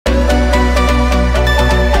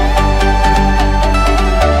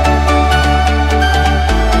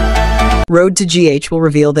Road to GH will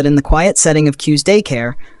reveal that in the quiet setting of Q's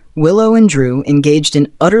daycare, Willow and Drew engaged in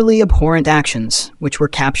utterly abhorrent actions, which were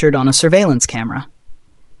captured on a surveillance camera.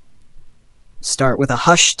 Start with a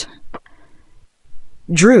hushed.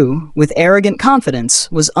 Drew, with arrogant confidence,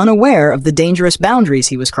 was unaware of the dangerous boundaries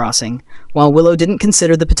he was crossing, while Willow didn't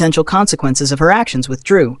consider the potential consequences of her actions with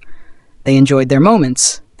Drew. They enjoyed their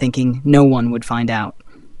moments, thinking no one would find out.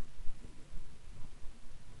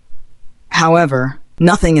 However,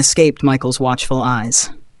 nothing escaped Michael's watchful eyes.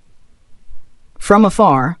 From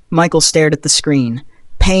afar, Michael stared at the screen,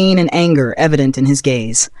 pain and anger evident in his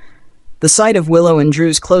gaze. The sight of Willow and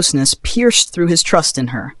Drew's closeness pierced through his trust in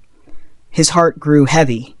her. His heart grew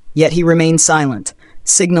heavy, yet he remained silent,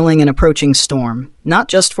 signaling an approaching storm, not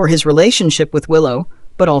just for his relationship with Willow,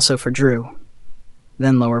 but also for Drew.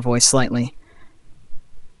 Then lower voice slightly.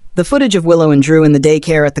 The footage of Willow and Drew in the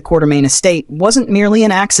daycare at the Quartermain estate wasn't merely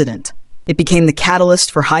an accident. It became the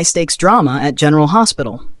catalyst for high-stakes drama at General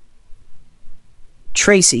Hospital.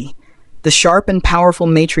 Tracy, the sharp and powerful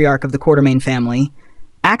matriarch of the Quartermain family,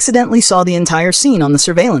 accidentally saw the entire scene on the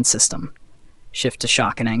surveillance system. Shift to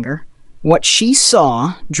shock and anger. What she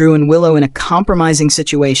saw, Drew and Willow in a compromising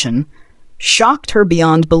situation, shocked her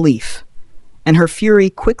beyond belief, and her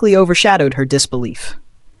fury quickly overshadowed her disbelief.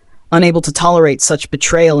 Unable to tolerate such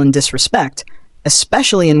betrayal and disrespect,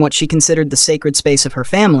 especially in what she considered the sacred space of her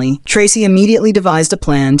family, Tracy immediately devised a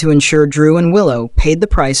plan to ensure Drew and Willow paid the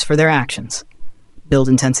price for their actions. Build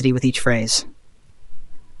intensity with each phrase.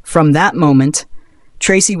 From that moment,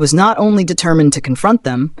 Tracy was not only determined to confront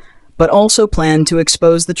them, but also planned to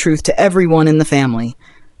expose the truth to everyone in the family,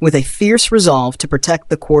 with a fierce resolve to protect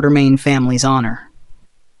the Quartermain family's honor.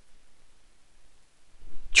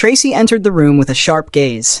 Tracy entered the room with a sharp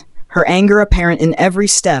gaze, her anger apparent in every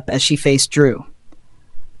step as she faced Drew.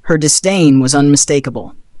 Her disdain was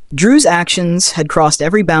unmistakable. Drew's actions had crossed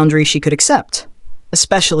every boundary she could accept,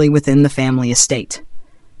 especially within the family estate.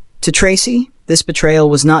 To Tracy, this betrayal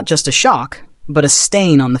was not just a shock, but a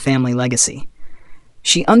stain on the family legacy.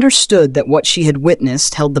 She understood that what she had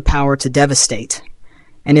witnessed held the power to devastate,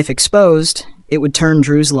 and if exposed, it would turn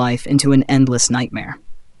Drew's life into an endless nightmare.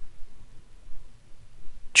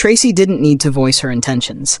 Tracy didn't need to voice her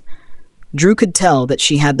intentions. Drew could tell that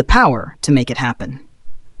she had the power to make it happen.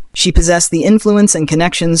 She possessed the influence and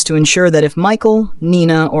connections to ensure that if Michael,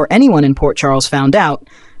 Nina, or anyone in Port Charles found out,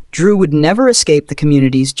 Drew would never escape the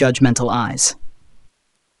community's judgmental eyes.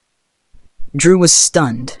 Drew was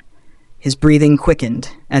stunned. His breathing quickened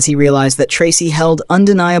as he realized that Tracy held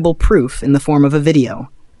undeniable proof in the form of a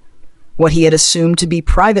video. What he had assumed to be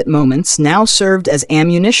private moments now served as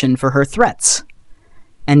ammunition for her threats.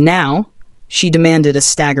 And now, she demanded a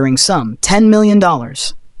staggering sum, $10 million.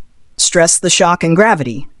 Stress the shock and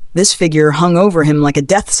gravity, this figure hung over him like a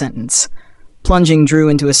death sentence, plunging Drew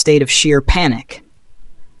into a state of sheer panic.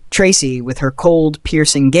 Tracy, with her cold,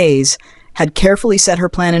 piercing gaze, had carefully set her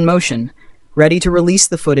plan in motion, ready to release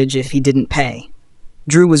the footage if he didn't pay.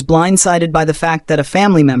 Drew was blindsided by the fact that a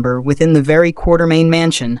family member within the very Quartermain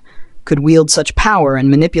mansion could wield such power and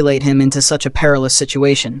manipulate him into such a perilous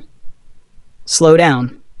situation. Slow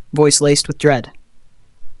down, voice laced with dread.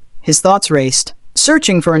 His thoughts raced,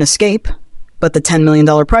 searching for an escape, but the $10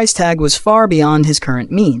 million price tag was far beyond his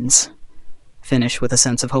current means. Finish with a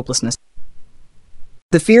sense of hopelessness.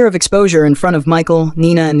 The fear of exposure in front of Michael,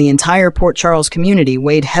 Nina, and the entire Port Charles community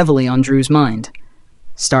weighed heavily on Drew's mind.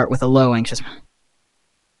 Start with a low, anxious.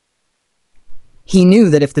 He knew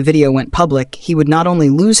that if the video went public, he would not only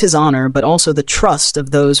lose his honor, but also the trust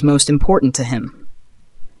of those most important to him.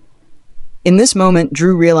 In this moment,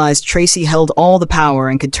 Drew realized Tracy held all the power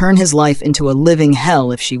and could turn his life into a living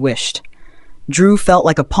hell if she wished. Drew felt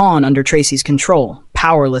like a pawn under Tracy's control,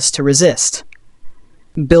 powerless to resist.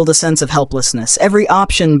 Build a sense of helplessness. Every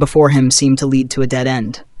option before him seemed to lead to a dead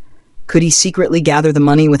end. Could he secretly gather the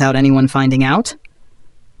money without anyone finding out?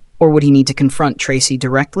 Or would he need to confront Tracy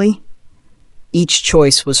directly? Each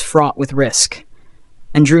choice was fraught with risk,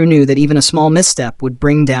 and Drew knew that even a small misstep would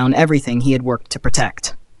bring down everything he had worked to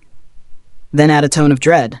protect. Then add a tone of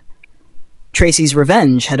dread. Tracy's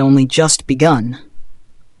revenge had only just begun.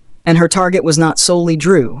 And her target was not solely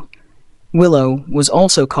Drew. Willow was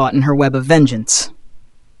also caught in her web of vengeance.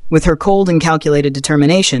 With her cold and calculated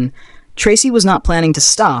determination, Tracy was not planning to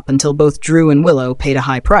stop until both Drew and Willow paid a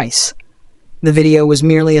high price. The video was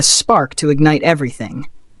merely a spark to ignite everything,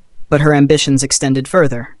 but her ambitions extended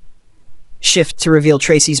further. Shift to reveal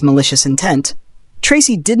Tracy's malicious intent.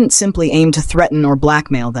 Tracy didn't simply aim to threaten or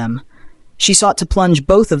blackmail them. She sought to plunge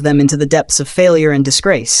both of them into the depths of failure and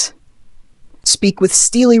disgrace. Speak with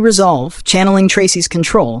steely resolve, channeling Tracy's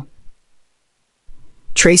control.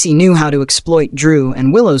 Tracy knew how to exploit Drew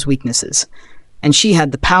and Willow's weaknesses, and she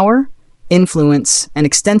had the power, influence, and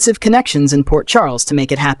extensive connections in Port Charles to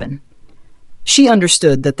make it happen. She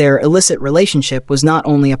understood that their illicit relationship was not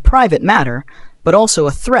only a private matter, but also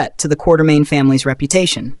a threat to the Quartermaine family's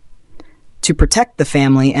reputation. To protect the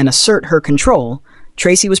family and assert her control,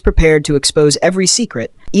 Tracy was prepared to expose every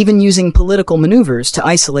secret, even using political maneuvers to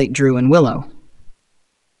isolate Drew and Willow.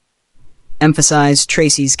 Emphasized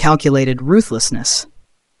Tracy's calculated ruthlessness.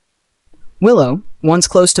 Willow, once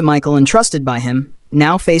close to Michael and trusted by him,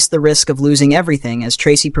 now faced the risk of losing everything as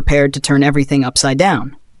Tracy prepared to turn everything upside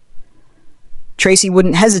down. Tracy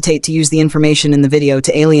wouldn't hesitate to use the information in the video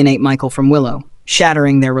to alienate Michael from Willow,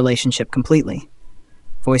 shattering their relationship completely,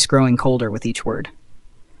 voice growing colder with each word.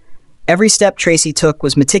 Every step Tracy took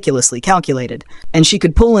was meticulously calculated, and she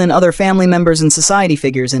could pull in other family members and society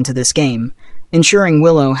figures into this game, ensuring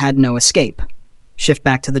Willow had no escape. Shift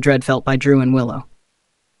back to the dread felt by Drew and Willow.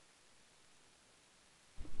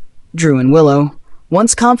 Drew and Willow,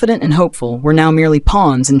 once confident and hopeful, were now merely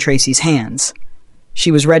pawns in Tracy's hands.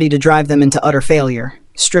 She was ready to drive them into utter failure,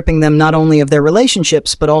 stripping them not only of their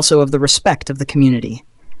relationships but also of the respect of the community.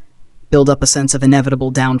 Build up a sense of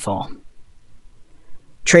inevitable downfall.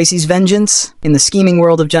 Tracy's vengeance, in the scheming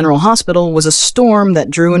world of General Hospital, was a storm that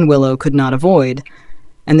Drew and Willow could not avoid,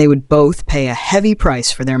 and they would both pay a heavy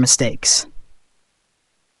price for their mistakes.